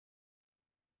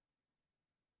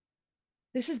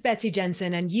This is Betsy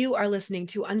Jensen, and you are listening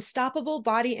to Unstoppable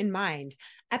Body and Mind,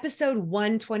 episode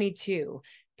 122,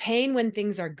 Pain When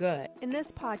Things Are Good. In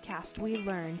this podcast, we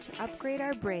learn to upgrade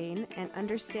our brain and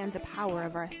understand the power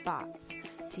of our thoughts,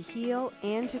 to heal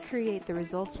and to create the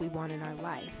results we want in our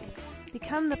life.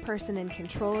 Become the person in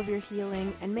control of your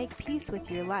healing and make peace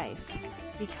with your life.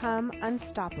 Become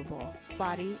unstoppable,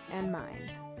 body and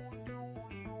mind.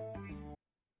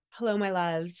 Hello, my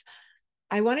loves.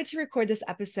 I wanted to record this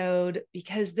episode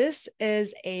because this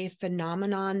is a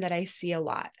phenomenon that I see a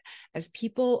lot as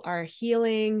people are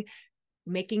healing,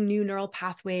 making new neural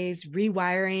pathways,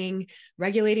 rewiring,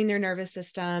 regulating their nervous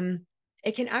system.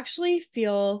 It can actually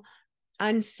feel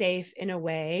unsafe in a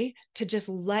way to just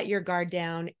let your guard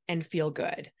down and feel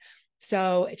good.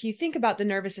 So if you think about the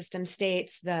nervous system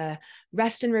states, the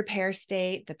rest and repair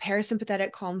state, the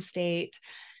parasympathetic calm state,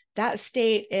 that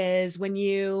state is when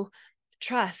you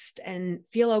trust and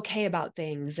feel okay about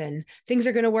things and things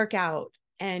are going to work out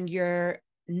and you're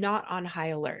not on high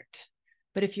alert.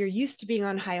 But if you're used to being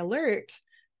on high alert,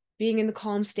 being in the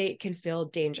calm state can feel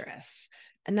dangerous.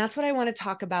 And that's what I want to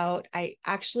talk about. I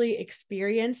actually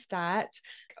experienced that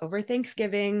over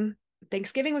Thanksgiving.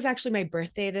 Thanksgiving was actually my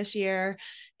birthday this year.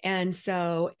 And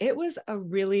so it was a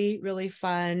really, really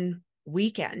fun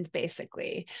weekend,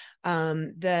 basically.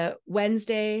 The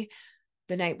Wednesday,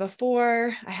 the night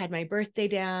before, I had my birthday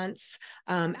dance.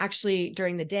 Actually,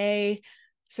 during the day,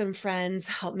 some friends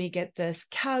helped me get this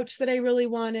couch that I really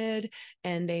wanted,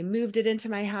 and they moved it into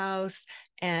my house,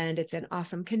 and it's in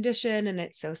awesome condition, and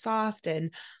it's so soft.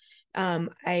 And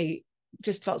I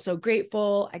just felt so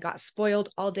grateful. I got spoiled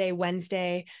all day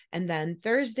Wednesday. And then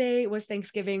Thursday was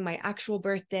Thanksgiving, my actual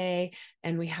birthday.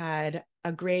 And we had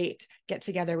a great get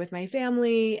together with my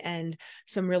family and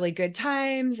some really good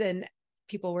times. And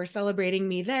people were celebrating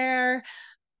me there.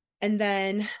 And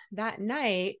then that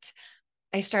night,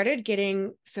 I started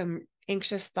getting some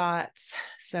anxious thoughts,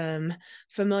 some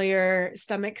familiar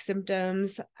stomach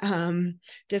symptoms,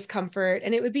 discomfort.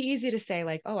 And it would be easy to say,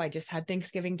 like, oh, I just had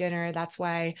Thanksgiving dinner. That's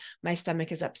why my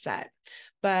stomach is upset.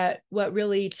 But what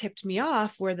really tipped me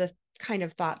off were the kind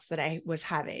of thoughts that I was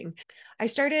having. I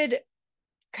started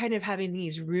kind of having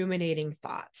these ruminating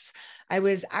thoughts. I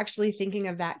was actually thinking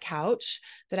of that couch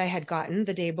that I had gotten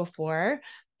the day before.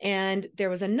 And there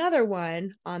was another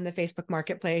one on the Facebook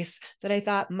Marketplace that I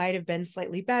thought might have been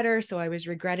slightly better. So I was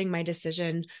regretting my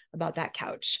decision about that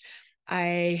couch.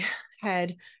 I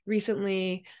had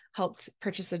recently helped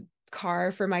purchase a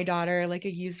car for my daughter, like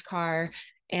a used car.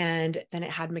 And then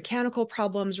it had mechanical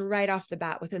problems right off the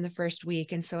bat within the first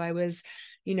week. And so I was,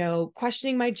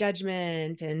 questioning my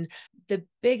judgment. And the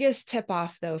biggest tip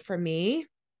off, though, for me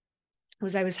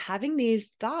was I was having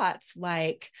these thoughts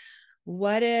like,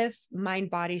 what if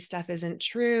mind body stuff isn't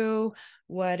true?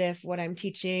 What if what I'm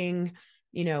teaching,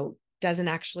 doesn't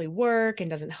actually work and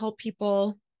doesn't help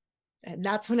people? And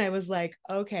that's when I was like,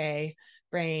 okay,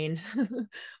 brain,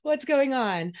 what's going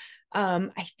on?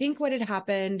 I think what had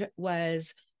happened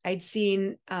was I'd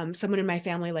seen someone in my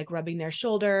family like rubbing their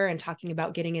shoulder and talking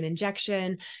about getting an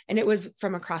injection. And it was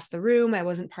from across the room. I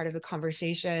wasn't part of the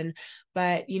conversation.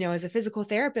 But, as a physical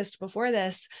therapist before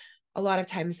this, a lot of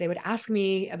times they would ask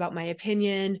me about my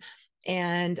opinion.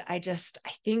 And I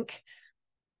think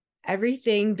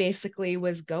everything basically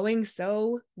was going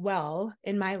so well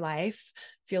in my life,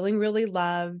 feeling really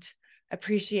loved,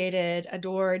 appreciated,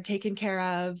 adored, taken care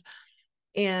of.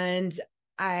 And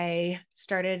I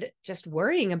started just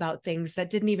worrying about things that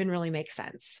didn't even really make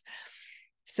sense.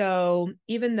 So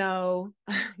even though,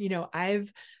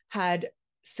 I've had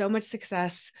so much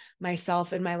success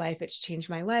myself in my life, it's changed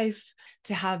my life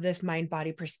to have this mind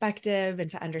body perspective and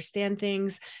to understand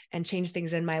things and change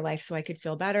things in my life so I could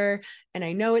feel better. And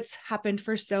I know it's happened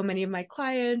for so many of my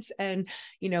clients and,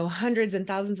 hundreds and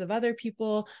thousands of other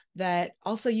people that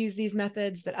also use these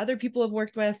methods that other people have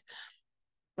worked with.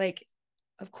 Like,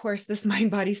 of course, this mind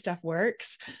body stuff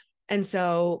works. And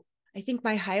so I think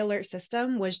my high alert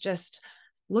system was just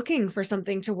looking for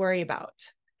something to worry about.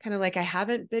 Kind of like I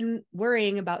haven't been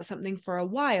worrying about something for a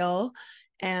while,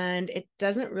 and it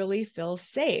doesn't really feel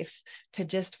safe to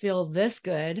just feel this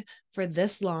good for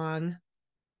this long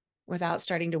without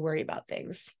starting to worry about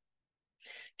things.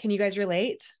 Can you guys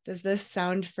relate? Does this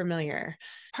sound familiar?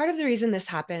 Part of the reason this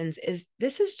happens is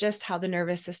this is just how the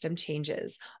nervous system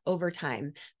changes over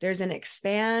time. There's an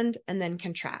expand and then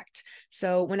contract.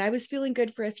 So when I was feeling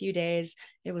good for a few days,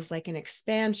 it was like an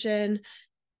expansion.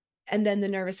 And then the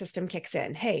nervous system kicks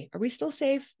in. Hey, are we still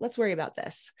safe? Let's worry about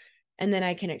this. And then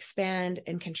I can expand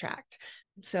and contract.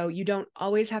 So you don't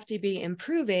always have to be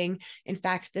improving. In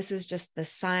fact, this is just the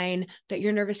sign that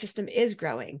your nervous system is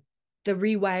growing. The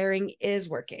rewiring is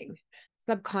working.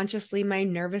 subconsciously, my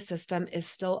nervous system is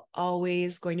still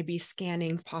always going to be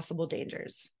scanning possible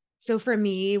dangers. So for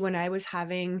me, when I was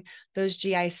having those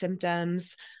GI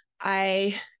symptoms,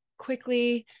 I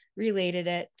quickly related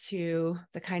it to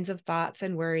the kinds of thoughts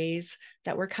and worries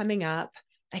that were coming up.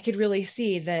 I could really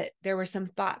see that there were some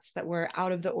thoughts that were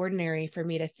out of the ordinary for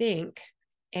me to think.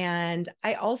 And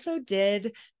I also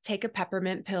did take a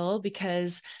peppermint pill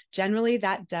because generally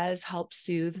that does help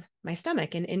soothe my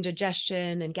stomach and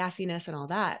indigestion and gassiness and all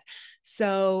that.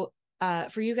 So,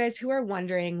 for you guys who are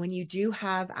wondering, when you do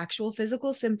have actual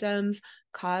physical symptoms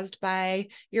caused by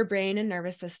your brain and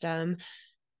nervous system,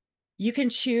 you can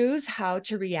choose how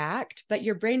to react, but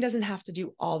your brain doesn't have to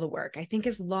do all the work. I think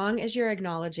as long as you're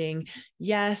acknowledging,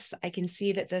 yes, I can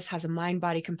see that this has a mind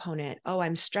body component. Oh,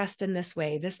 I'm stressed in this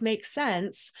way. This makes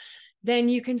sense. Then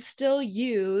you can still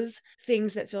use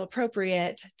things that feel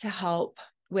appropriate to help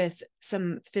with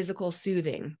some physical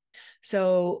soothing.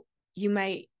 So you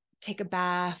might take a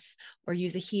bath or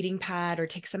use a heating pad or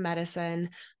take some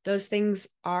medicine. Those things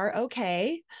are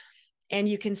okay. And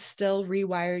you can still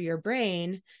rewire your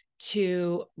brain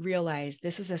to realize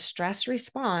this is a stress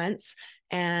response.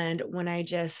 And when I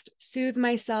just soothe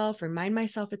myself, remind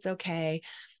myself it's okay,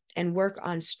 and work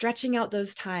on stretching out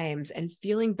those times and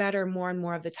feeling better more and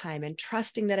more of the time, and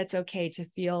trusting that it's okay to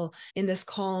feel in this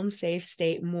calm, safe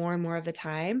state more and more of the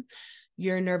time,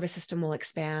 your nervous system will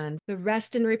expand. The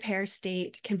rest and repair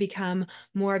state can become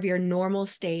more of your normal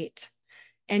state,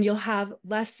 and you'll have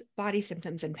less body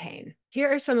symptoms and pain.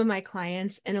 Here are some of my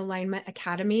clients in Alignment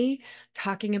Academy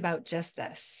talking about just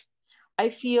this. I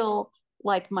feel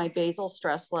like my basal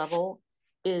stress level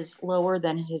is lower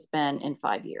than it has been in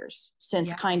 5 years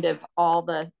since kind of all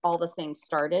the things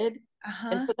started.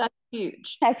 And so that's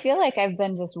huge. I feel like I've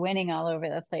been just winning all over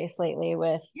the place lately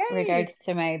with regards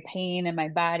to my pain and my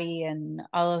body and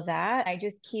all of that. I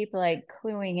just keep like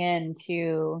cluing in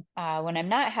to when I'm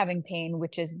not having pain,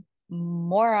 which is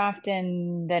more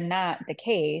often than not the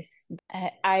case,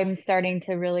 I'm starting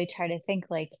to really try to think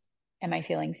like, am I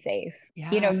feeling safe?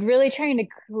 Yeah. Really trying to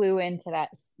clue into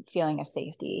that feeling of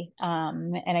safety.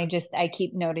 And I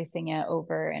keep noticing it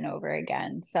over and over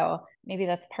again. So maybe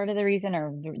that's part of the reason,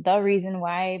 or the reason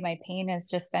why my pain has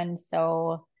just been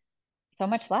so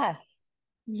much less.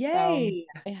 Yay.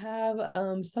 So I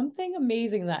have something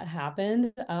amazing that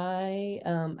happened. I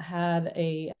had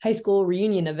a high school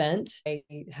reunion event. I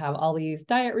have all these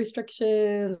diet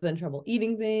restrictions and trouble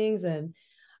eating things, and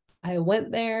I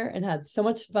went there and had so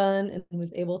much fun and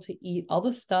was able to eat all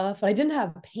the stuff. I didn't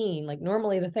have pain. Like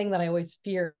normally the thing that I always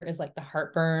fear is like the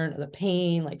heartburn or the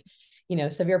pain, like,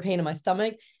 severe pain in my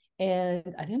stomach.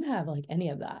 And I didn't have like any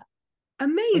of that.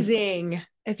 Amazing.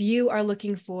 If you are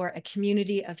looking for a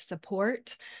community of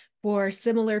support for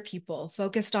similar people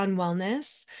focused on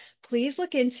wellness, please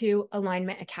look into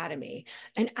Alignment Academy.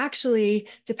 And actually,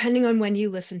 depending on when you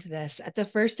listen to this, at the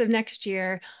first of next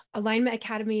year, Alignment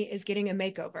Academy is getting a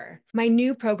makeover. My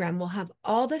new program will have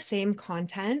all the same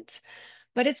content,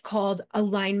 but it's called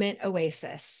Alignment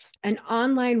Oasis, an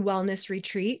online wellness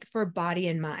retreat for body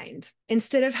and mind.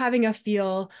 Instead of having a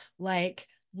feel like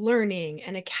learning,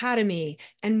 an academy,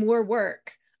 and more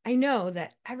work, I know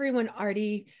that everyone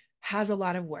already has a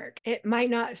lot of work. It might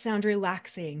not sound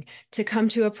relaxing to come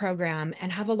to a program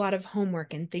and have a lot of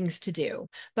homework and things to do.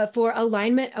 But for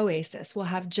Alignment Oasis, we'll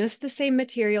have just the same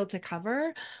material to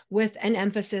cover with an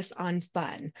emphasis on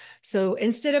fun. So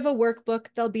instead of a workbook,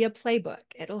 there'll be a playbook.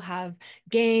 It'll have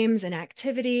games and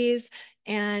activities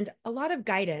and a lot of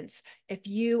guidance. If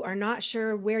you are not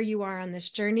sure where you are on this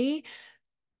journey,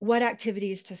 what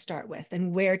activities to start with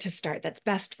and where to start that's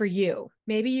best for you.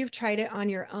 Maybe you've tried it on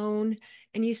your own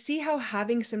and you see how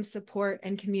having some support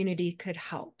and community could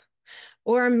help.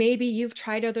 Or maybe you've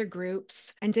tried other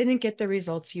groups and didn't get the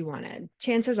results you wanted.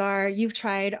 Chances are you've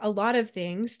tried a lot of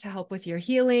things to help with your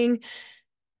healing.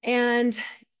 And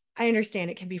I understand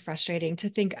it can be frustrating to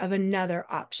think of another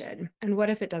option. And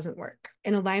what if it doesn't work?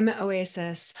 In Alignment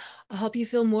Oasis, I'll help you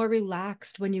feel more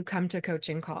relaxed when you come to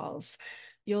coaching calls.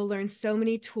 You'll learn so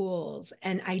many tools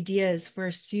and ideas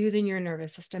for soothing your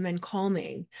nervous system and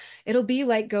calming. It'll be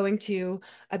like going to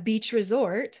a beach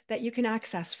resort that you can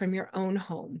access from your own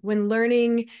home. When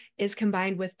learning is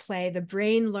combined with play, the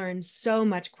brain learns so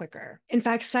much quicker. In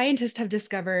fact, scientists have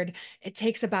discovered it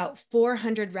takes about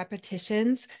 400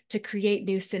 repetitions to create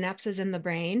new synapses in the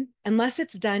brain, unless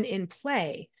it's done in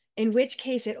play, in which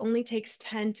case it only takes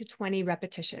 10 to 20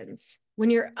 repetitions. When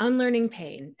you're unlearning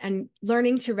pain and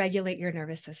learning to regulate your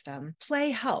nervous system, play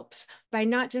helps by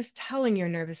not just telling your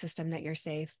nervous system that you're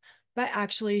safe, but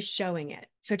actually showing it.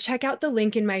 So check out the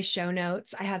link in my show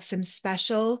notes. I have some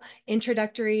special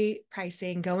introductory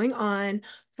pricing going on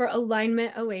for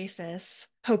Alignment Oasis.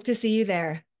 Hope to see you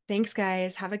there. Thanks,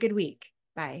 guys. Have a good week.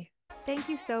 Bye. Thank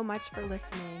you so much for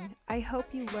listening. I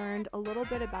hope you learned a little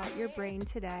bit about your brain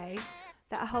today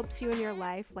that helps you in your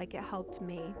life like it helped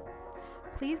me.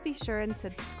 Please be sure and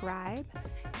subscribe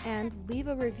and leave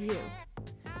a review.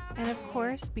 And of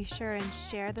course, be sure and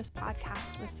share this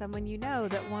podcast with someone you know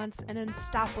that wants an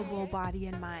unstoppable body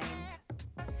and mind.